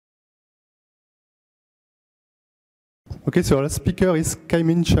Okay, so our last speaker is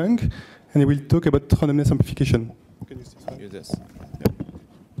Chung, and he will talk about randomness amplification. Can you use this? Yeah.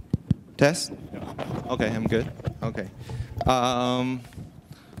 Test? Yeah. Okay, I'm good. Okay.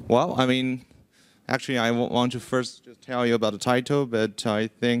 Well, I mean, actually, I want to first just tell you about the title, but I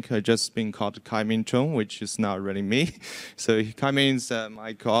think I just been called Chung, which is not really me. So Kai-Min is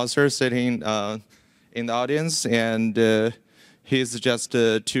my co-author sitting in the audience, and he's just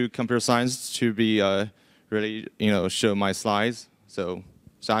too computer science to be really, show my slides. So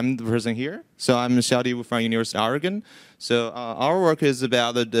I'm the person here. So I'm Xiaodi from University of Oregon. So our work is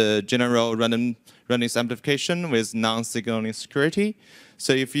about the general randomness amplification with non-signaling security.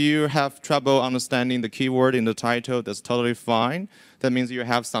 So if you have trouble understanding the keyword in the title, that's totally fine. That means you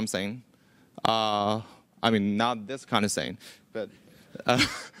have something. I mean, not this kind of thing, but I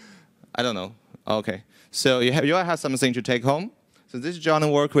don't know. Okay. So you all have something to take home. So this is John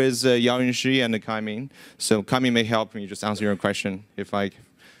and work with Yao Yunxi and Kai-Min. So Kai-Min may help me just answer your question if I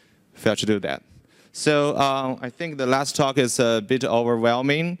fail to do that. So I think the last talk is a bit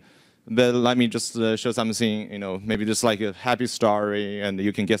overwhelming, but let me just show something, maybe just like a happy story and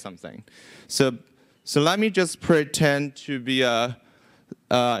you can get something. So let me just pretend to be a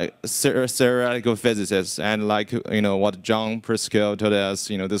theoretical physicist, and like what John Prescott told us,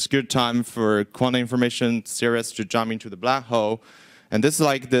 this is good time for quantum information theorists to jump into the black hole. And this is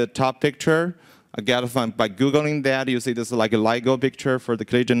like the top picture. I got it by Googling that. You see this is like a LIGO picture for the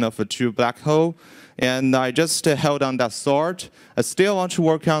collision of a two black hole. And I just held on that thought. I still want to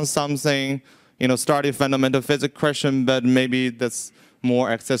work on something, starting fundamental physics question, but maybe that's more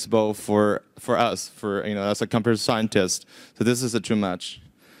accessible for us, as a computer scientist. So this is too much.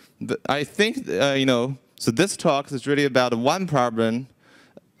 But I think, so this talk is really about one problem,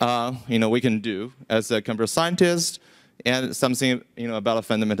 we can do as a computer scientist, and something, about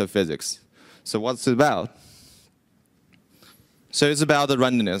fundamental physics. So what's it about? So it's about the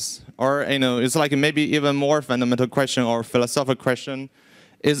randomness, or it's like maybe even more fundamental question or philosophical question: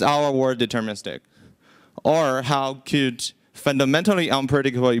 is our world deterministic, or how could fundamentally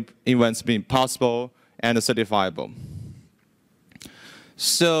unpredictable events be possible and certifiable?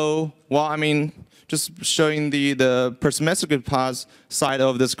 So, well, I mean, just showing the pessimistic side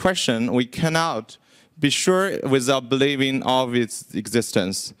of this question, we cannot be sure without believing of its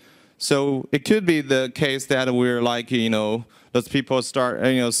existence. So it could be the case that we're like, those people start,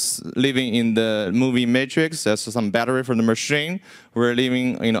 living in the movie Matrix. That's some battery from the machine. We're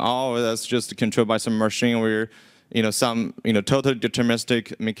living, all of that's just controlled by some machine. We're, some, totally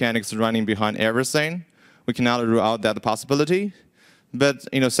deterministic mechanics running behind everything. We cannot rule out that possibility. But,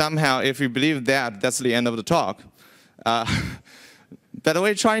 somehow, if we believe that, that's the end of the talk. But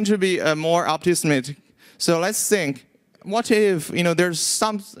we're trying to be more optimistic. So let's think, what if, there's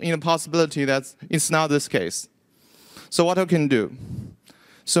some, possibility that it's not this case? So what we can do?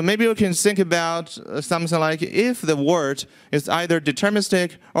 So maybe we can think about something like, if the world is either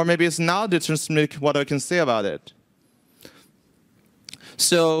deterministic or maybe it's not deterministic, what we can say about it?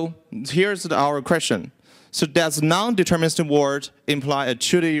 So here's our question. So does non-deterministic world imply a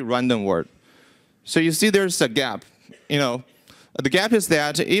truly random world? So you see there's a gap. The gap is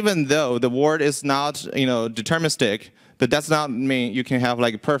that even though the world is not deterministic, but does not mean you can have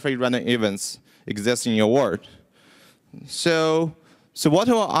like perfect random events exist in your world. So what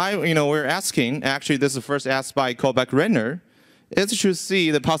we're asking, actually this is first asked by Colbeck and Renner, is to see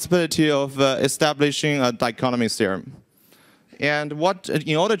the possibility of establishing a dichotomy theorem. And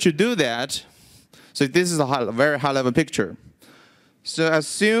in order to do that, so this is a very high level picture. So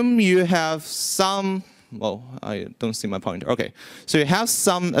assume you have some, well, I don't see my pointer. Okay, so you have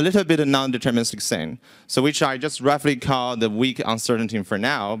a little bit of non-deterministic thing, so which I just roughly call the weak uncertainty for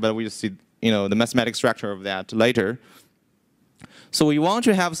now, but we'll see, the mathematical structure of that later. So we want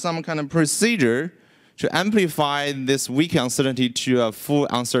to have some kind of procedure to amplify this weak uncertainty to a full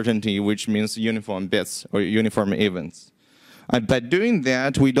uncertainty, which means uniform bits or uniform events. And by doing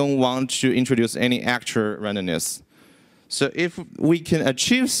that, we don't want to introduce any actual randomness. So if we can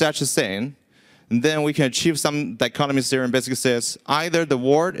achieve such a thing, then we can achieve some dichotomy theorem basically says either the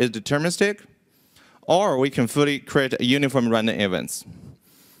world is deterministic or we can fully create a uniform random events.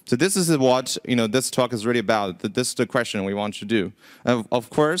 So this is what this talk is really about. This is the question we want to do. Of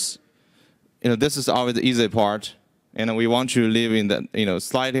course, this is always the easy part, and we want to live in the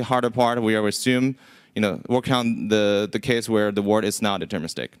slightly harder part where we assume work on the case where the world is not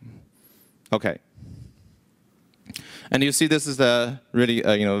deterministic. Okay. And you see this is a really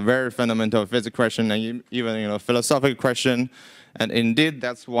very fundamental physics question and even philosophical question. And indeed,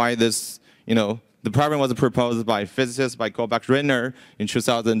 that's why this the problem was proposed by physicists by Colbeck and Renner in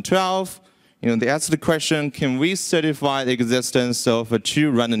 2012. they asked the question, can we certify the existence of a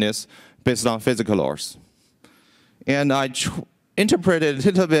true randomness based on physical laws? And I interpreted it a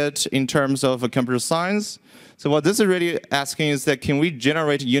little bit in terms of computer science. So what this is really asking is that can we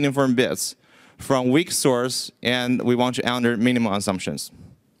generate uniform bits from weak source, and we want to under minimum assumptions.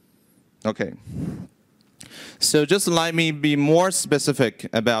 Okay. So just let me be more specific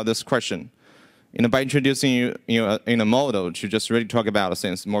about this question. By introducing you in a model to just really talk about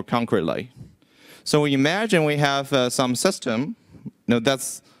things more concretely. So we imagine we have some system.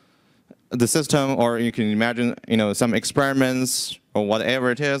 That's the system, or you can imagine some experiments or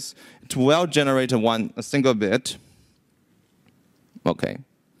whatever it is. It will generate a single bit. Okay,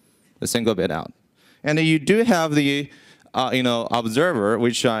 a single bit out, and you do have the observer,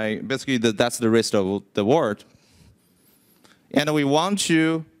 which basically that's the rest of the world, and we want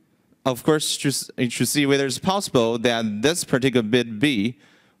to, of course, to see whether it's possible that this particular bit B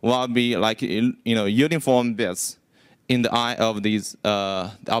will be like uniform bits in the eye of these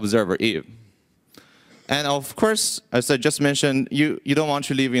the observer Eve. And of course, as I just mentioned, you don't want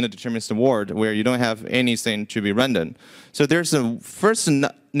to live in a deterministic world where you don't have anything to be random. So there's a first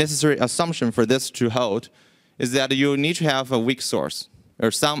necessary assumption for this to hold is that you need to have a weak source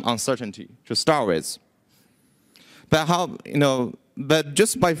or some uncertainty to start with. But but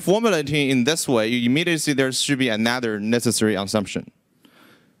just by formulating in this way, you immediately see there should be another necessary assumption.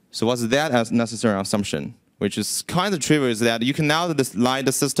 So what's that as necessary assumption? Which is kind of trivial, is that you can now line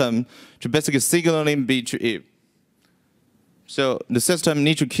the system to basically signaling B to E. So the system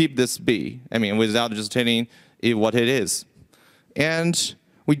needs to keep this B, without just telling E what it is. And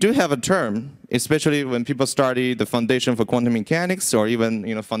we do have a term, especially when people study the foundation for quantum mechanics or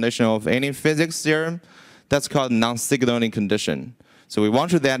even foundation of any physics theorem, that's called non-signaling condition. So we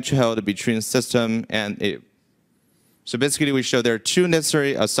want that to hold between system and E. So basically we show there are two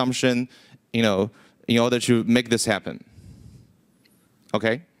necessary assumptions, in order to make this happen.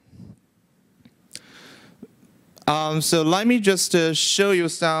 Okay? So let me just show you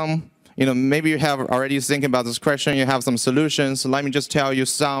some, maybe you have already thinking about this question, you have some solutions. So let me just tell you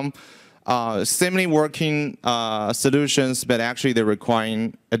some similarly working solutions, but actually they're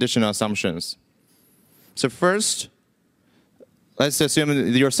requiring additional assumptions. So first, let's assume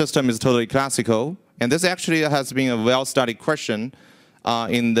that your system is totally classical. And this actually has been a well-studied question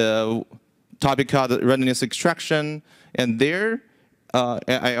in the topic called randomness extraction, and there,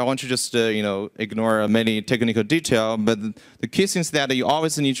 I want to just ignore many technical detail, but the key thing is that you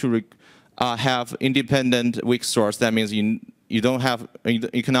always need to have independent weak source. That means you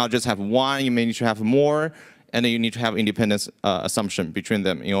cannot just have one. You may need to have more, and then you need to have independent assumption between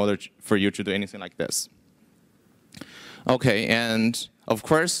them in order for you to do anything like this. Okay, and of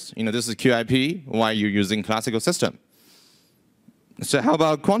course, this is QIP. Why you're using classical system? So how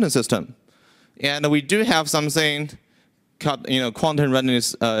about quantum system? And we do have something called, quantum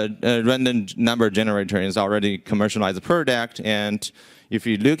randomness, random number generator is already commercialized product. And if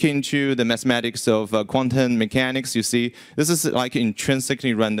you look into the mathematics of quantum mechanics, you see this is like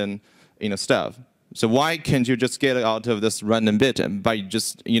intrinsically random, stuff. So why can't you just get out of this random bit by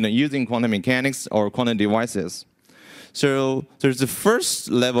just, using quantum mechanics or quantum devices? So there's the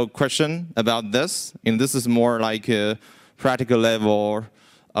first level question about this, and this is more like a practical level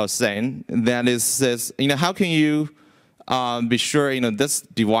of saying that is says, how can you be sure this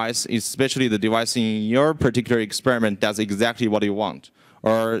device, especially the device in your particular experiment, does exactly what you want,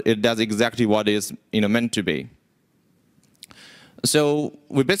 or it does exactly what is meant to be. So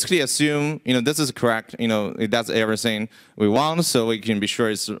we basically assume this is correct. It does everything we want, so we can be sure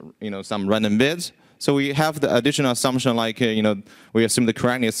it's some random bit. So we have the additional assumption like we assume the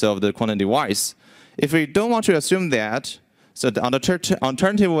correctness of the quantum device. If we don't want to assume that, so the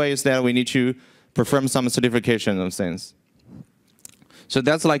alternative way is that we need to perform some certification of things. So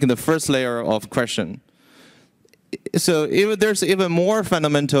that's like the first layer of question. So if there's even more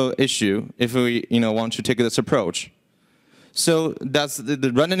fundamental issue if we want to take this approach. So does the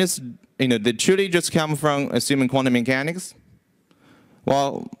randomness did truly just come from assuming quantum mechanics?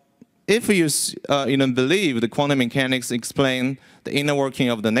 Well, if you believe the quantum mechanics explain the inner working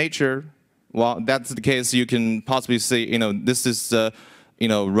of the nature, well, that's the case. You can possibly say, this is,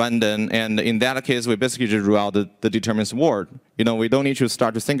 random, and in that case, we basically just rule out the deterministic world. We don't need to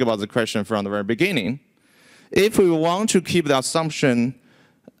start to think about the question from the very beginning. If we want to keep the assumption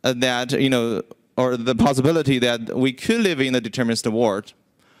that, or the possibility that we could live in a deterministic world,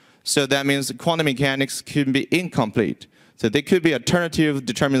 so that means quantum mechanics could be incomplete. So there could be alternative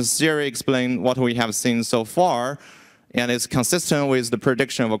deterministic theory explain what we have seen so far, and it's consistent with the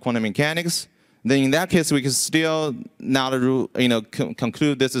prediction of quantum mechanics, then in that case we can still not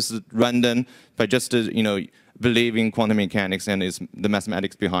conclude this is random by just believing quantum mechanics and the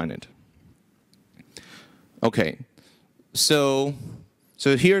mathematics behind it. Okay, so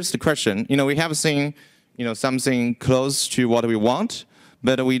here's the question. We have seen something close to what we want,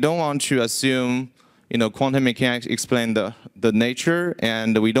 but we don't want to assume quantum mechanics explain the nature,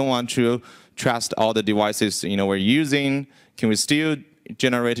 and we don't want to trust all the devices we're using. Can we still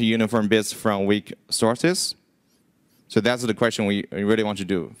generate uniform bits from weak sources? So that's the question we really want to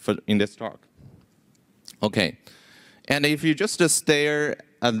do in this talk. Okay, and if you just stare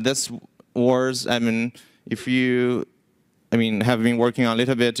at this words, if you have been working a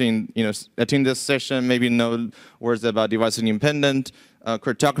little bit in attending this session, maybe know words about device-independent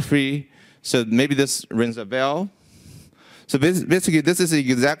cryptography. So maybe this rings a bell. So basically, this is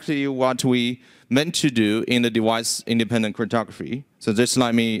exactly what we meant to do in the device-independent cryptography. So just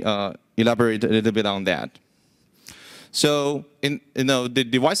let me elaborate a little bit on that. So the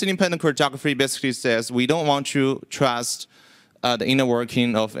device-independent cryptography basically says we don't want to trust the inner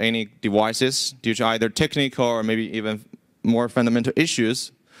working of any devices due to either technical or maybe even more fundamental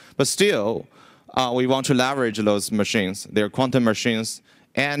issues. But still, we want to leverage those machines. They're quantum machines,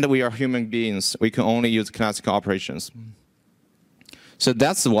 and we are human beings. We can only use classical operations. So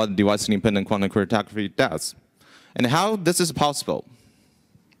that's what device-independent quantum cryptography does. And how this is possible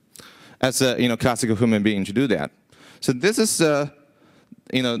as a classical human being to do that. So this is the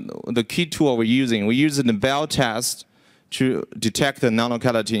key tool we're using. We're using the Bell test to detect the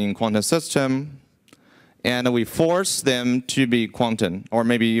non-locality in quantum system, and we force them to be quantum, or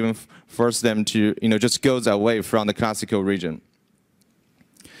maybe even force them to just goes away from the classical region.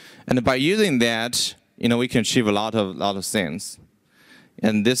 And by using that, we can achieve a lot of things.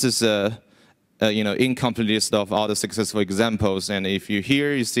 And this is a incomplete list of all the successful examples. And if you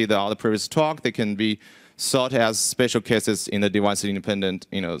see all the previous talk, they can be thought as special cases in the device-independent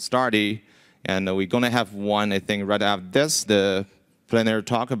study. And we're going to have one, I think, right after this, the plenary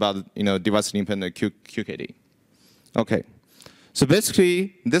talk about device-independent QKD. Okay, so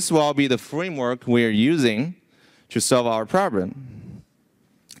basically, this will be the framework we're using to solve our problem.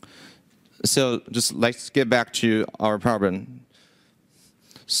 So just let's get back to our problem.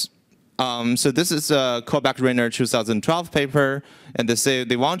 So this is a Colbeck and Renner 2012 paper, and they say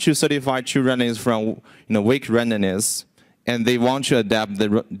they want to certify true randomness from weak randomness, and they want to adapt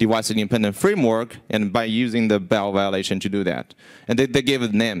the device-independent framework, and by using the Bell violation to do that. And they gave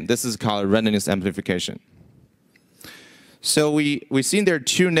it a name. This is called randomness amplification. So we seen there are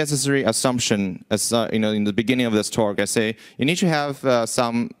two necessary assumptions. As in the beginning of this talk, I say you need to have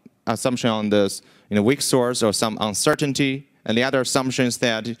some assumption on this weak source or some uncertainty, and the other assumption is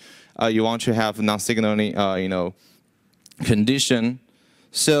that you want to have non-signaling condition.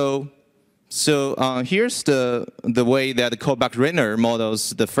 So here's the way that Colbeck and Renner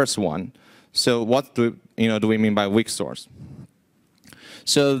models the first one. So what do we mean by weak source?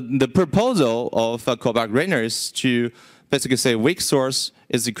 So the proposal of Colbeck and Renner is to basically say weak source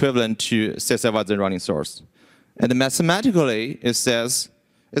is equivalent to C7 as the running source. And mathematically, it says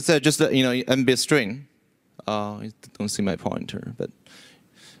it's just n-bit string. I don't see my pointer, but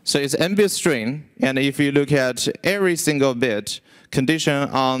so it's n-bit string, and if you look at every single bit, condition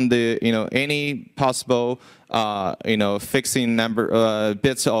on the any possible fixing number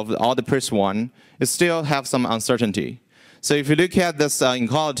bits of all the previous one, it still have some uncertainty. So if you look at this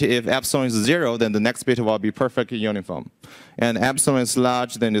inequality, if epsilon is 0, then the next bit will be perfectly uniform, and epsilon is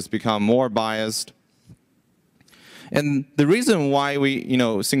large, then it's become more biased. And the reason why we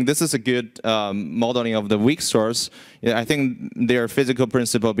think this is a good modeling of the weak source, I think there are physical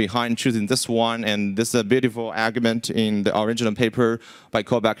principles behind choosing this one, and this is a beautiful argument in the original paper by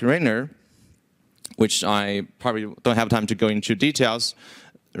Colbeck and Renner, which I probably don't have time to go into details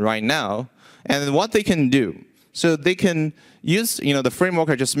right now. And what they can do, so they can use the framework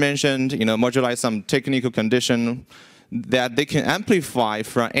I just mentioned, modulate some technical condition that they can amplify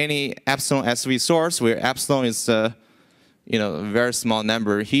from any epsilon SV source, where epsilon is a very small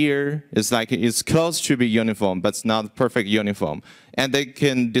number here. It's close to be uniform, but it's not perfect uniform. And they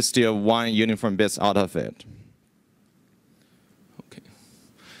can distill one uniform bit out of it. Okay.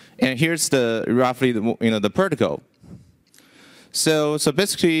 And here's roughly the protocol. So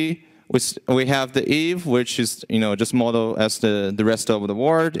basically, we have the Eve, which is just model as the rest of the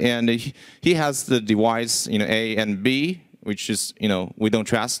world, and he has the device A and B, which is we don't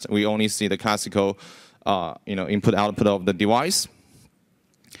trust. We only see the classical input output of the device,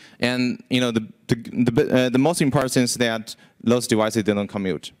 and the most important thing is that those devices don't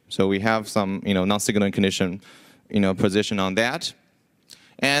commute. So we have some non-signaling condition position on that.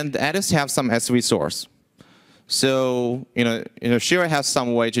 and at least have some SV source. So Shira has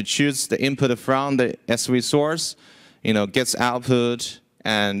some way to choose the input from the SV source, gets output,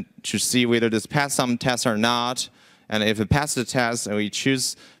 and to see whether this pass some test or not. And if it passes the test, and we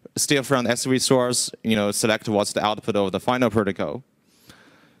choose still from the SV source, select what's the output of the final protocol.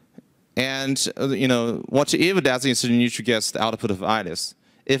 And what if does is you need to guess the output of Alice.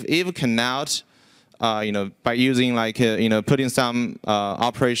 If Eve cannot, by using like putting some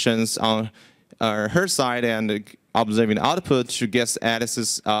operations on her side and observing the output to guess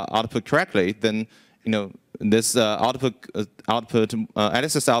Alice's output correctly, then this Alice's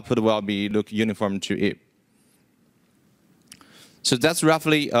output will be look uniform to Eve. So that's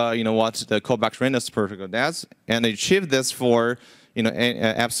roughly what the Colbeck and Renner protocol does, and they achieve this for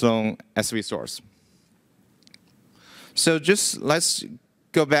epsilon SV source. So just let's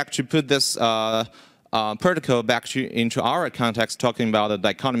go back to put this protocol back into our context, talking about the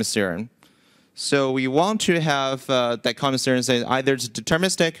dichotomy theorem. So we want to have dichotomy theorem say either it's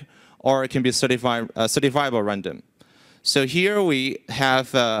deterministic or it can be certifiable random. So here we have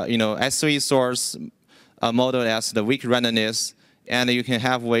SV source modeled as the weak randomness, and you can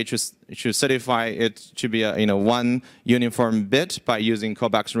have way to certify it to be a one uniform bit by using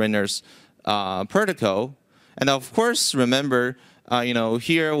Colbeck and Renner's protocol. And of course, remember,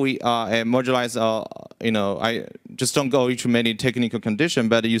 here we modularize. I just don't go into many technical conditions,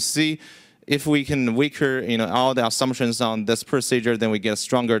 but you see, if we can weaker all the assumptions on this procedure, then we get a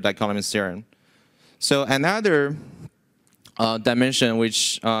stronger dichotomy theorem. So another dimension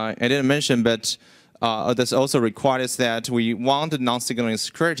which I didn't mention, but that's also required is that we want the non-signaling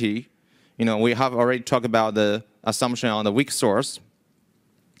security. We have already talked about the assumption on the weak source.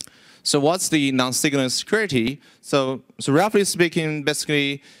 So what's the non-signaling security? So roughly speaking,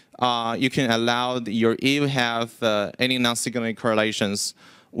 basically, you can allow your Eve have any non-signaling correlations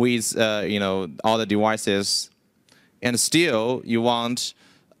with all the devices, and still you want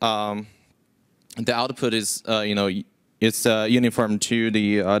the output is it's uniform to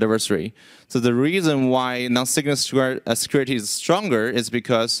the adversary. So the reason why non-signaling security is stronger is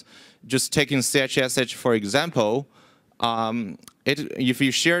because just taking CHSH for example, if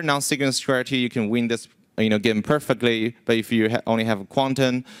you share non-signaling security, you can win this game perfectly. But if you only have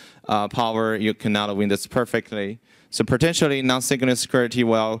quantum power, you cannot win this perfectly. So potentially non-signaling security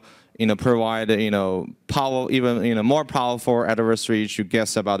will provide power, even more powerful adversary to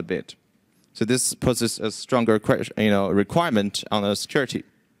guess about a bit. So this poses a stronger requirement on the security.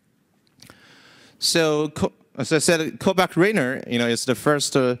 So as I said, Colbeck and Renner is the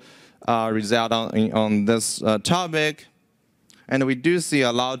first result on this topic, and we do see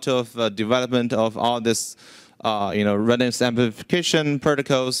a lot of development of all this randomness amplification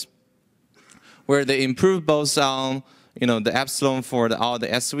protocols, where they improve both on the epsilon for all the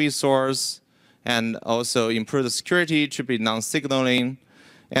SV source, and also improve the security to be non-signaling.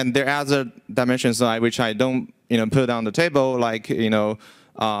 And there are other dimensions which I don't put on the table, like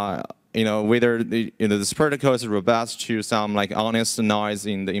whether this protocol is robust to some like honest noise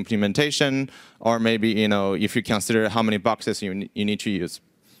in the implementation, or maybe if you consider how many boxes you need to use.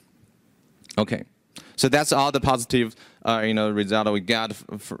 Okay, so that's all the positive result we got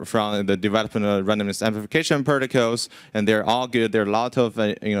from the development of randomness amplification protocols, and they're all good. There are a lot of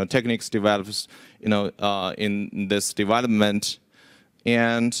techniques developed in this development.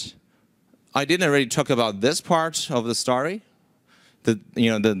 And I didn't really talk about this part of the story, the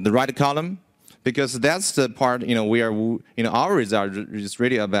right column, because that's the part we are our result is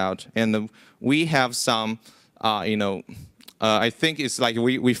really about, and we have some I think it's like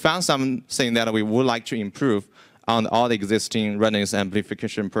we found something that we would like to improve on all the existing randomness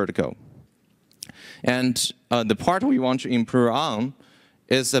amplification protocol, and the part we want to improve on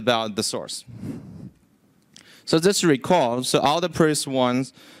is about the source. So just recall, so all the previous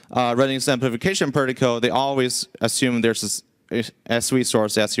ones randomness amplification protocol, they always assume there's a SV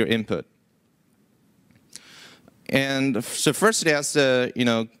source as your input. And so firstly, as a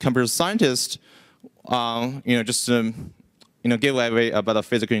computer scientist, just give away about the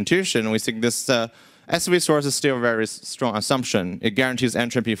physical intuition, we think this SV source is still a very strong assumption. It guarantees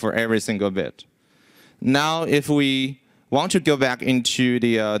entropy for every single bit. Now, if we want to go back into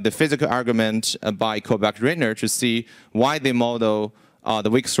the physical argument by Colbeck and Renner to see why they model the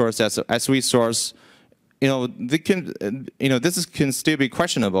weak source as a SV source, they can, this can still be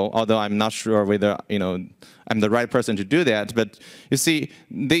questionable, although I'm not sure whether I'm the right person to do that. But you see,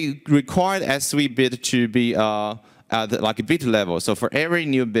 they require SV bit to be at like a bit level. So for every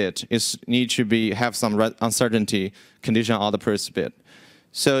new bit, it needs to have some uncertainty condition on the previous bit.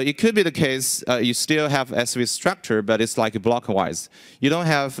 So it could be the case you still have SV structure, but it's like blockwise. You don't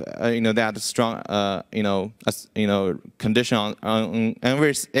have that strong condition on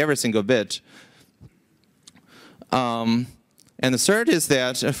every single bit. And the third is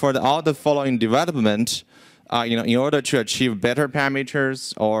that for all the following development, in order to achieve better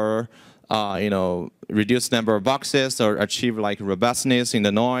parameters or reduce number of boxes or achieve like robustness in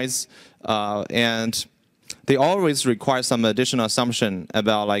the noise, and they always require some additional assumption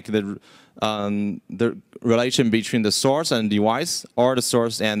about like the relation between the source and device or the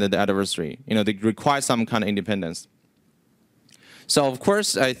source and the adversary. They require some kind of independence. So of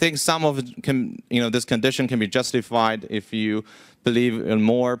course, I think some of it this condition can be justified if you believe in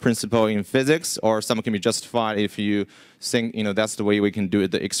more principle in physics, or some can be justified if you think that's the way we can do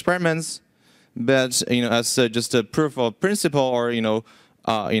the experiments. But as just a proof of principle, or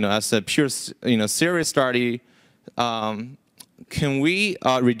as a pure theory study, can we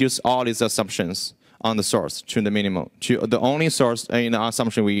reduce all these assumptions on the source to the minimum, to the only source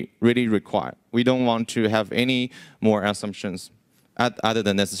assumption we really require? We don't want to have any more assumptions other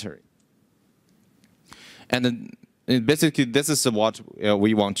than necessary. And then, basically, this is what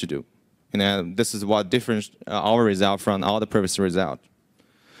we want to do. This is what differentiates our result from all the previous result.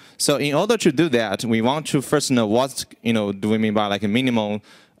 So in order to do that, we want to first know what do we mean by like a minimal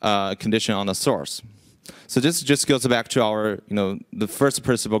condition on the source. So this just goes back to our the first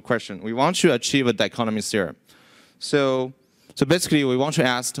principle question. We want to achieve a dichotomy theorem. So basically, we want to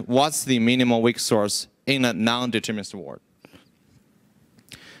ask what's the minimal weak source in a non-deterministic world.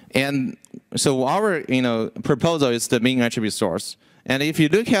 And so our proposal is the min-entropy source. And if you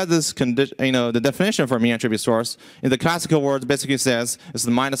look at this the definition for min-entropy source, in the classical world, basically says it's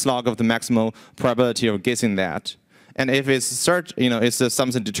the minus log of the maximum probability of guessing that. And if it's it's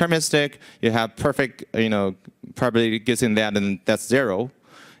something deterministic, you have perfect probability guessing that, and that's 0.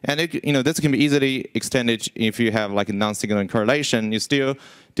 And this can be easily extended if you have like a non-signaling correlation. You still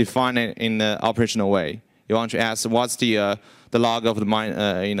define it in the operational way. You want to ask what's the log of the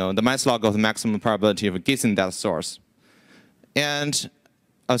the minus log of the maximum probability of guessing that source. And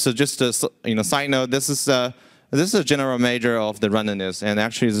so just a side note, this is a general measure of the randomness, and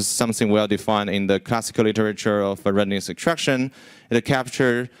actually this is something well defined in the classical literature of randomness extraction. It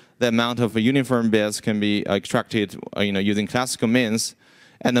captures the amount of uniform bits can be extracted using classical means.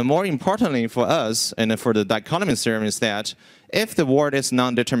 And then more importantly for us and for the dichotomy theorem is that if the world is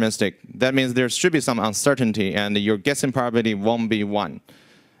non-deterministic, that means there should be some uncertainty and your guessing probability won't be 1.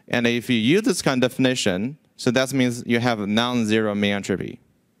 And if you use this kind of definition, so that means you have non-zero min-entropy.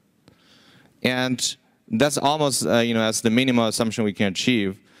 And that's almost as the minimal assumption we can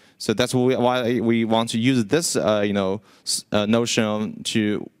achieve. So that's why we want to use this notion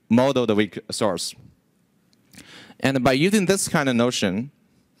to model the weak source. And by using this kind of notion,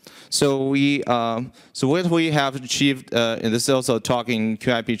 so what we have achieved, and this is also talk in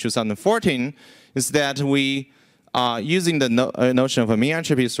QIP 2014, is that we using the notion of a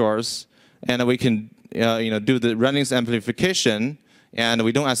min-entropy source, and we can do the randomness amplification, and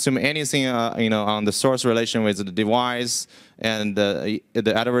we don't assume anything on the source relation with the device and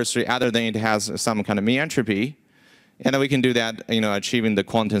the adversary other than it has some kind of min-entropy, and we can do that achieving the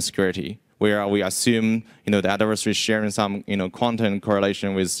quantum security, where we assume the adversary sharing some quantum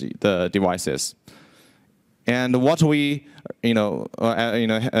correlation with the devices. And what we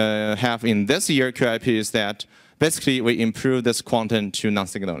have in this year QIP is that basically we improve this quantum to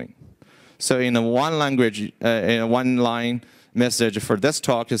non-signaling. So in a one language, in a one line message for this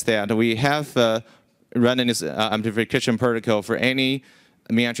talk is that we have a randomness amplification protocol for any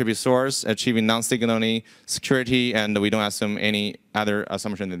min-entropy source achieving non-signaling security, and we don't assume any other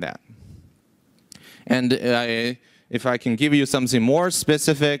assumption than that. And if I can give you something more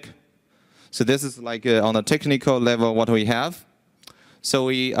specific, so this is like on a technical level what we have. So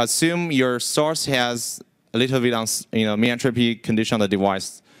we assume your source has a little bit on min-entropy condition on the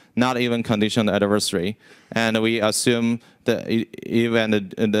device, not even condition on the adversary, and we assume that even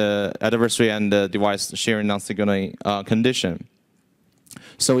the adversary and the device sharing non-signaling condition.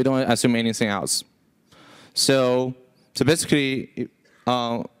 So we don't assume anything else. So basically,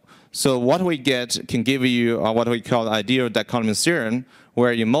 so what we get can give you what we call the ideal dichotomy theorem,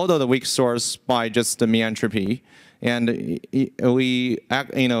 where you model the weak source by just the min-entropy, and we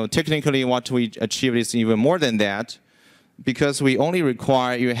technically what we achieve is even more than that, because we only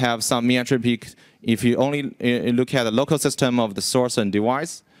require you have some min-entropy. If you only look at the local system of the source and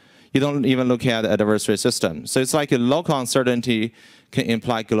device, you don't even look at the adversary system. So it's like a local uncertainty can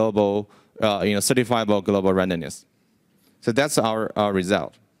imply global, certifiable global randomness. So that's our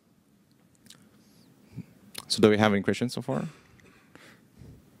result. So do we have any questions so far?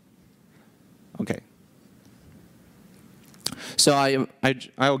 Okay. So I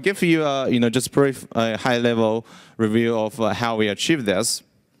will give you just brief high-level review of how we achieve this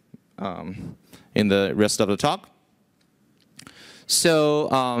in the rest of the talk.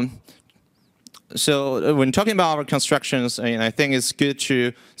 So so when talking about our constructions, I think it's good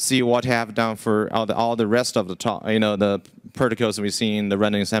to see what we have done for all the rest of the talk, the protocols we see in the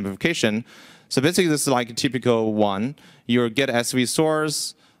randomness amplification. So basically, this is like a typical one. You get SV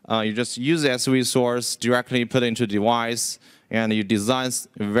source. You just use the SV source directly put into the device, and you design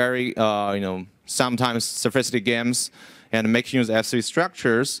very sometimes sophisticated games and make use SV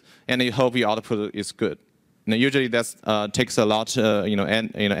structures, and you hope your output is good. Usually that takes a lot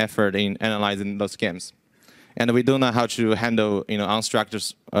effort in analyzing those games, and we don't know how to handle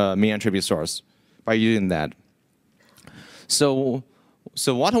unstructured min-entropy source by using that. So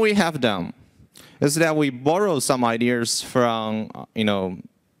what we have done is that we borrow some ideas from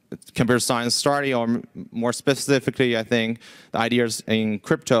computer science study, or more specifically, I think, the ideas in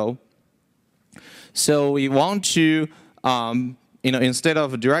crypto. So we want to, instead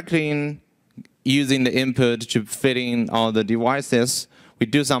of directly using the input to fit in all the devices, we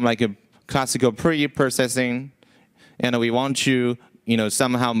do some like a classical pre-processing, and we want to,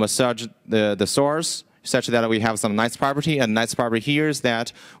 somehow massage the source such that we have some nice property. And nice property here is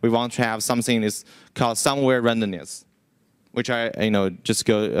that we want to have something is called somewhere randomness, which I just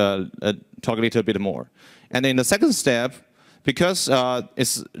go talk a little bit more. And in the second step, because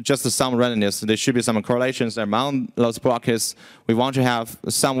it's just some randomness, there should be some correlations among those blocks. We want to have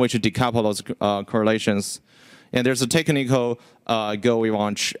some way to decouple those correlations. And there's a technical goal we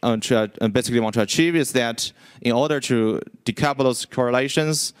basically want to achieve is that in order to decouple those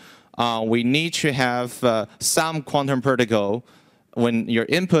correlations, we need to have some quantum protocol when your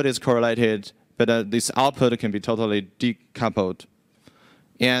input is correlated, but this output can be totally decoupled.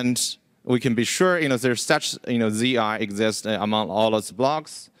 And we can be sure there's such Zi exists among all those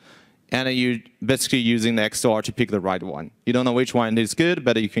blocks, and you basically using the XOR to pick the right one. You don't know which one is good,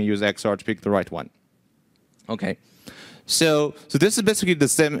 but you can use XOR to pick the right one. Okay, so this is basically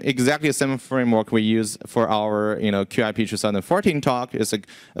exactly the same framework we use for our QIP 2014 talk. It's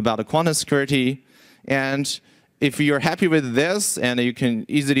about the quantum security, and if you're happy with this, and you can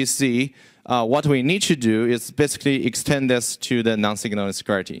easily see what we need to do is basically extend this to the non-signaling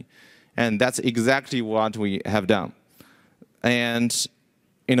security. And that's exactly what we have done. And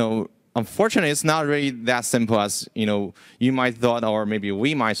unfortunately, it's not really that simple as you might thought, or maybe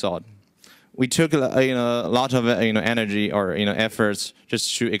we might thought. We took a lot of energy or efforts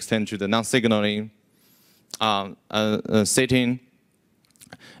just to extend to the non-signaling setting.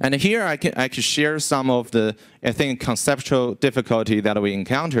 And here I can share some of the conceptual difficulty that we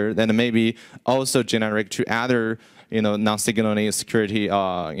encountered, that maybe also generic to other non-signaling security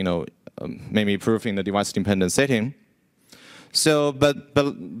maybe improving the device-dependent setting. So,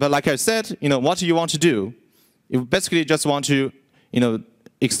 but like I said, what do you want to do? You basically just want to,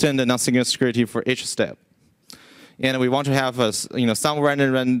 extend the non-signaling security for each step. And we want to have a, some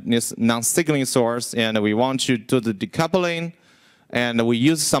randomness non-signaling source, and we want to do the decoupling, and we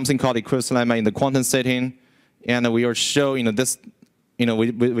use something called equivalence lemma in the quantum setting, and we will show, this,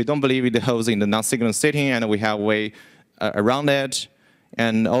 we don't believe it holds in the non-signaling setting, and we have a way around it.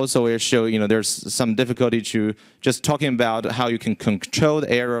 And also we'll show, there's some difficulty to just talking about how you can control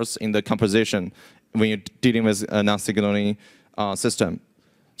the errors in the composition when you're dealing with a non-signaling system.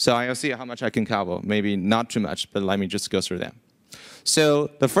 So I'll see how much I can cover. Maybe not too much, but let me just go through that.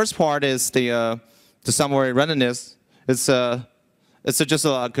 So the first part is the somewhere randomness. It's just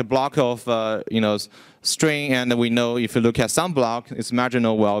like a block of string, and we know if you look at some block, its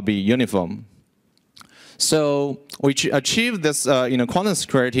marginal will be uniform. So we achieve this quantum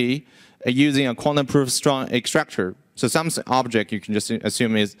security using a quantum proof strong extractor. So some object you can just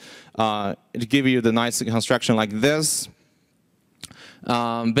assume is it give you the nice construction like this.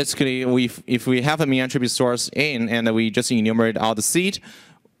 Basically, if we have a min-entropy source in, and we just enumerate all the seed,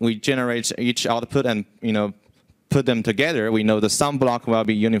 we generate each output and put them together. We know the sum block will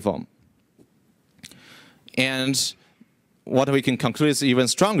be uniform. And what we can conclude is even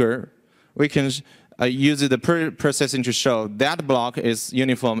stronger. We can use the processing to show that block is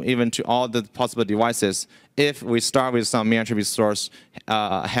uniform even to all the possible devices if we start with some min-entropy source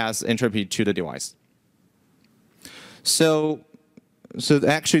has entropy to the device. So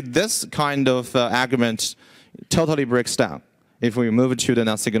actually, this kind of argument totally breaks down if we move to the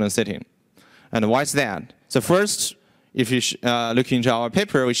non-signaling setting. And why is that? So first, if you look into our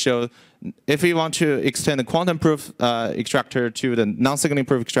paper, we show if we want to extend the quantum proof extractor to the non-signaling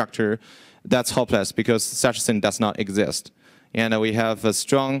proof extractor, that's hopeless because such a thing does not exist. And we have a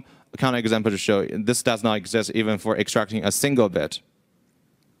strong counterexample to show this does not exist even for extracting a single bit.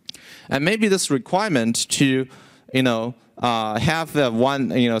 And maybe this requirement to, have the one,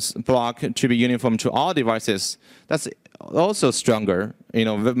 block to be uniform to all devices, that's also stronger,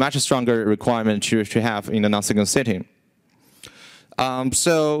 much stronger requirement to have in the non-signal setting.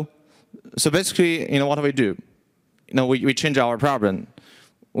 So basically, what do we do? We change our problem.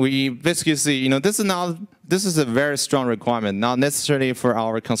 We basically see, this is a very strong requirement, not necessarily for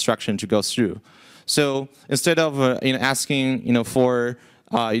our construction to go through. So instead of asking, for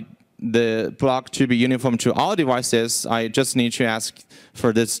the block to be uniform to all devices, I just need to ask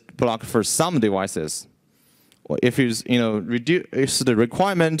for this block for some devices. If you reduce the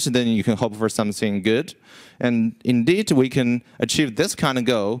requirement, then you can hope for something good. And indeed, we can achieve this kind of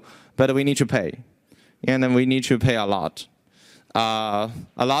goal, but we need to pay. And then we need to pay a lot. A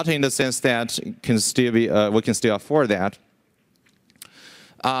lot in the sense that can still be, we can still afford that.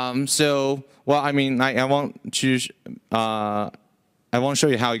 I won't show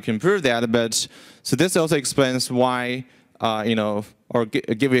you how you can prove that, but so this also explains why, or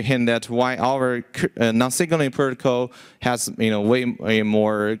give you a hint that why our non-signaling protocol has, way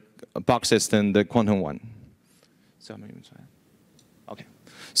more boxes than the quantum one. So okay.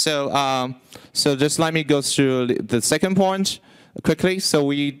 So just let me go through the second point quickly.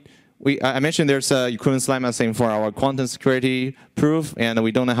 So I mentioned there's a equivalence lemma thing for our quantum security proof, and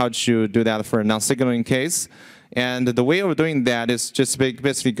we don't know how to do that for a non-signaling case. And the way of doing that is just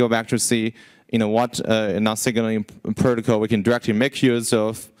basically go back to see, what non-signaling protocol we can directly make use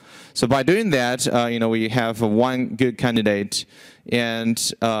of. So by doing that, we have one good candidate. And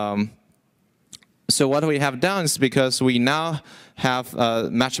so what we have done is because we now have a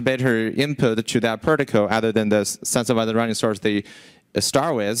much better input to that protocol other than the sense-of running source they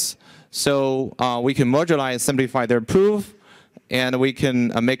start with. So we can modularize, simplify their proof, and we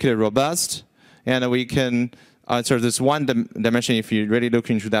can make it robust, and we can so this one dimension, if you really look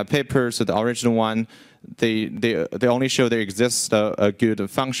into that paper, so the original one, they only show there exists a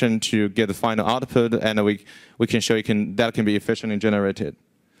good function to get the final output, and we can show that can be efficiently generated.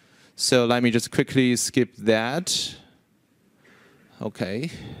 So let me just quickly skip that.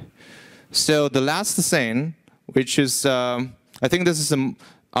 Okay. So the last thing, which is, I think this is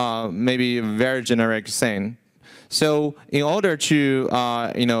maybe a very generic thing. So in order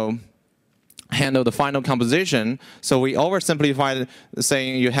to, handle the final composition, so we oversimplified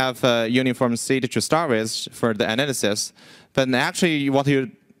saying you have a uniform seed to start with for the analysis, but actually what you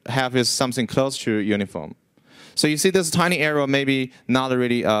have is something close to uniform. So you see this tiny error maybe not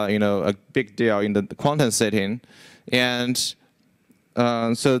really a big deal in the quantum setting, and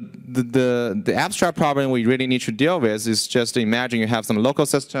so the abstract problem we really need to deal with is just imagine you have some local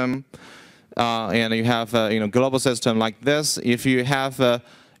system, and you have a global system like this. If you have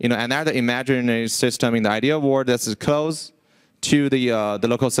another imaginary system in the ideal world that's close to the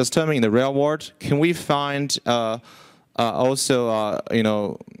local system in the real world, can we find also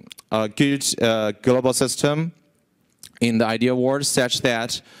a good global system in the ideal world such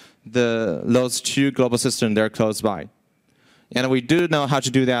that those two global systems they're close by? And we do know how to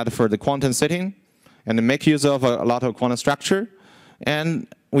do that for the quantum setting, and make use of a lot of quantum structure. And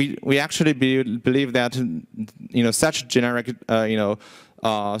we actually believe that such generic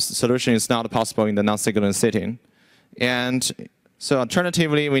solution is not possible in the non-signaling setting. And so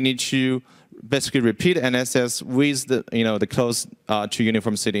alternatively, we need to basically repeat analysis with the close to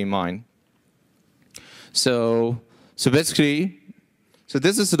uniform setting in mind. So basically,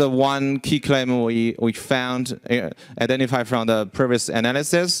 this is the one key claim we found, identified from the previous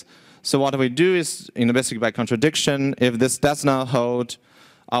analysis. So what we do is, basically by contradiction, if this does not hold,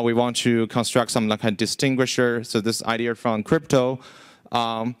 we want to construct some like a distinguisher. So this idea from crypto.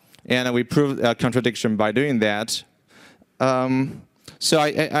 And we prove a contradiction by doing that.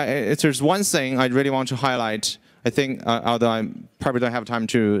 So there's one thing I really want to highlight, I think, although I probably don't have time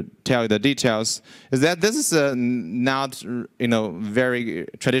to tell you the details, is that this is not very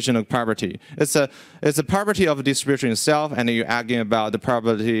traditional property. It's a property of the distribution itself, and you're arguing about the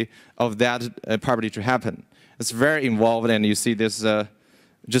probability of that property to happen. It's very involved, and you see this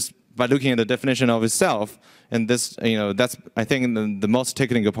just by looking at the definition of itself. And this, that's, I think, the most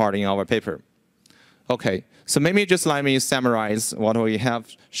technical part in our paper. Okay, so maybe just let me summarize what we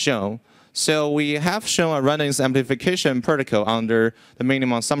have shown. So we have shown a randomness amplification protocol under the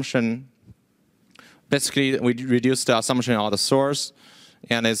minimum assumption. Basically, we reduce the assumption of the source,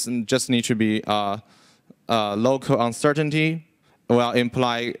 and it just needs to be local uncertainty will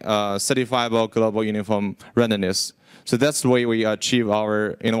imply certifiable global uniform randomness. So that's the way we achieve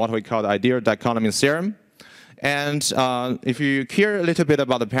our, what we call the ideal dichotomy theorem. And if you care a little bit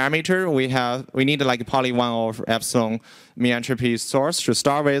about the parameter, we need like poly 1 over epsilon min-entropy source to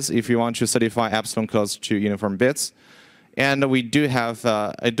start with if you want to certify epsilon close to uniform bits. And we do have,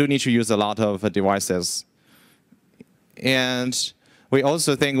 I do need to use a lot of devices. And we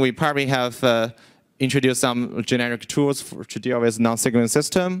also think we probably have introduced some generic tools to deal with non-signaling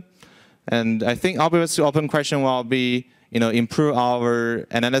system. And I think obvious open question will be, improve our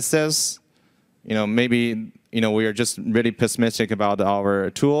analysis. Maybe we are just really pessimistic about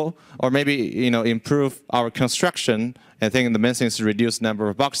our tool, or maybe improve our construction. I think the main thing is reduce number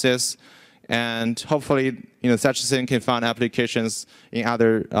of boxes, and hopefully such a thing can find applications in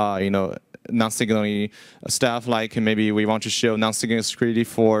other non-signaling stuff, like maybe we want to show non-signaling security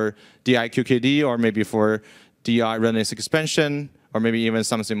for DI-QKD, or maybe for DI randomness expansion, or maybe even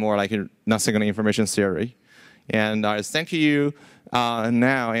something more like non-signaling information theory. And thank you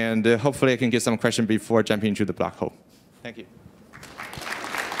now, and hopefully I can get some questions before jumping into the black hole. Thank you.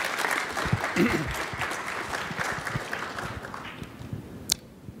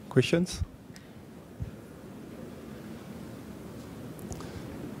 Questions?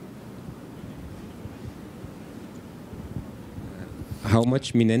 How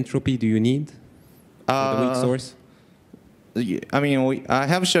much min-entropy do you need for the weak source? I mean, I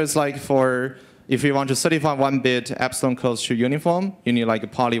have shown it's like for, if you want to certify 1 bit epsilon close to uniform, you need like a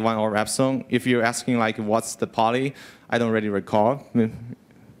poly 1 over epsilon. If you're asking like what's the poly, I don't really recall.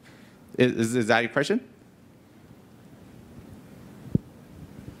 Is that your question?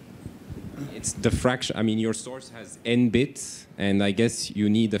 It's the fraction. I mean, your source has n bits, and I guess you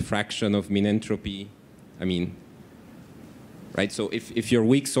need a fraction of min-entropy. I mean, right? So if your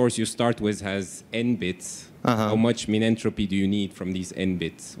weak source you start with has n bits, how much min-entropy do you need from these n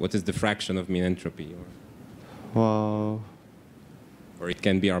bits? What is the fraction of min-entropy? Well, or it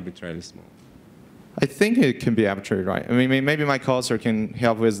can be arbitrarily small. I think it can be arbitrary, right? I mean, maybe my co-author can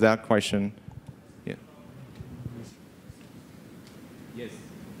help with that question. Yeah. Yes.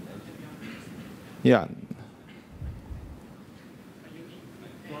 Yeah.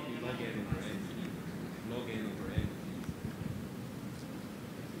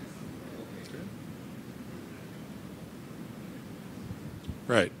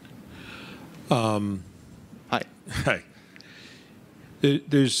 Right. Hi. Hi.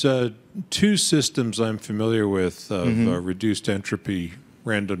 There's two systems I'm familiar with of reduced entropy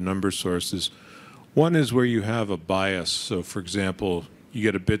random number sources. One is where you have a bias. So, for example, you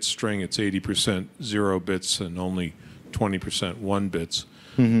get a bit string, it's 80% 0 bits and only 20% 1 bits.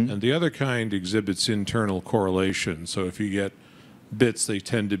 And the other kind exhibits internal correlation. So if you get bits, they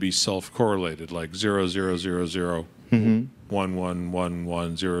tend to be self-correlated, like 0, 0, 0, 0, 1, 1, 1,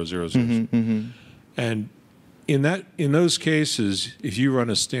 1, 0, 0, 0. And in those cases, if you run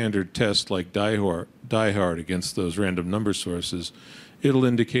a standard test like diehard against those random number sources, it'll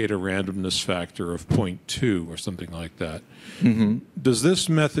indicate a randomness factor of 0.2 or something like that. Does this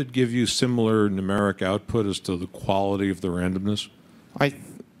method give you similar numeric output as to the quality of the randomness?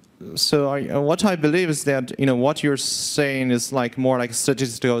 What I believe is that what you're saying is like more like a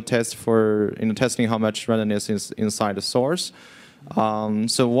statistical test for testing how much randomness is inside the source.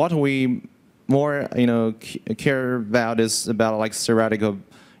 So what we more care about is about like theoretical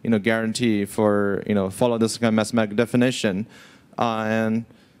guarantee for follow this kind of mathematical definition, and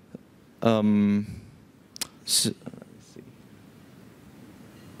so,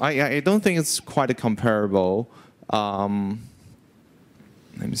 I don't think it's quite comparable.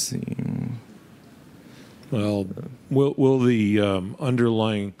 Let me see. Well, will the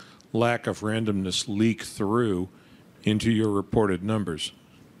underlying lack of randomness leak through into your reported numbers?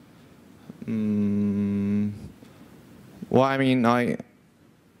 Well, I mean, I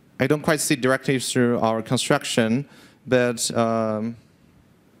don't quite see directly through our construction, but let's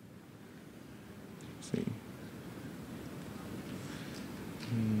see.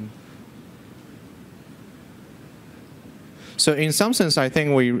 So in some sense, I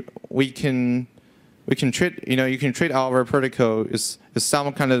think we can treat you can treat our protocol as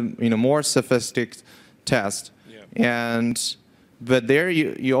some kind of more sophisticated test, but there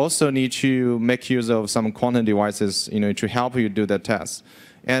you also need to make use of some quantum devices to help you do that test.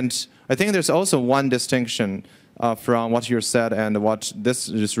 And I think there's also one distinction from what you said and what this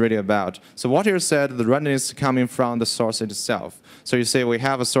is really about. So what you said, the randomness is coming from the source itself. So you say we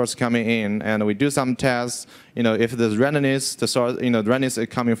have a source coming in, and we do some tests, if the randomness, the source, the randomness is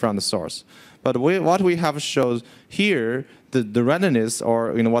coming from the source. But what we have shown here, the randomness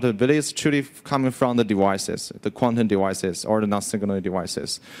or what the ability is truly coming from the devices, the quantum devices or the non-signal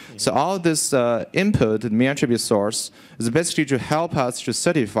devices. So all this input, the min-entropy source, is basically to help us to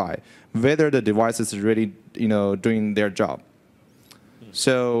certify whether the device is really doing their job.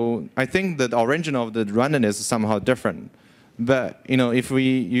 So I think that the origin of the randomness is somehow different. But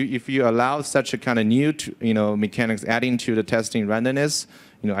if you allow such a kind of new mechanics adding to the testing randomness,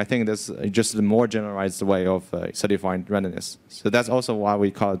 I think that's just a more generalized way of certifying randomness. So that's also why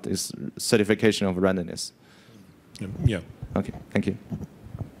we call it this certification of randomness. Yeah. Okay, thank you.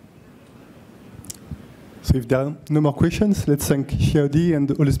 So if there are no more questions, let's thank Xiaodi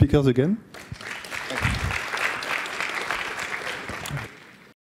and all the speakers again.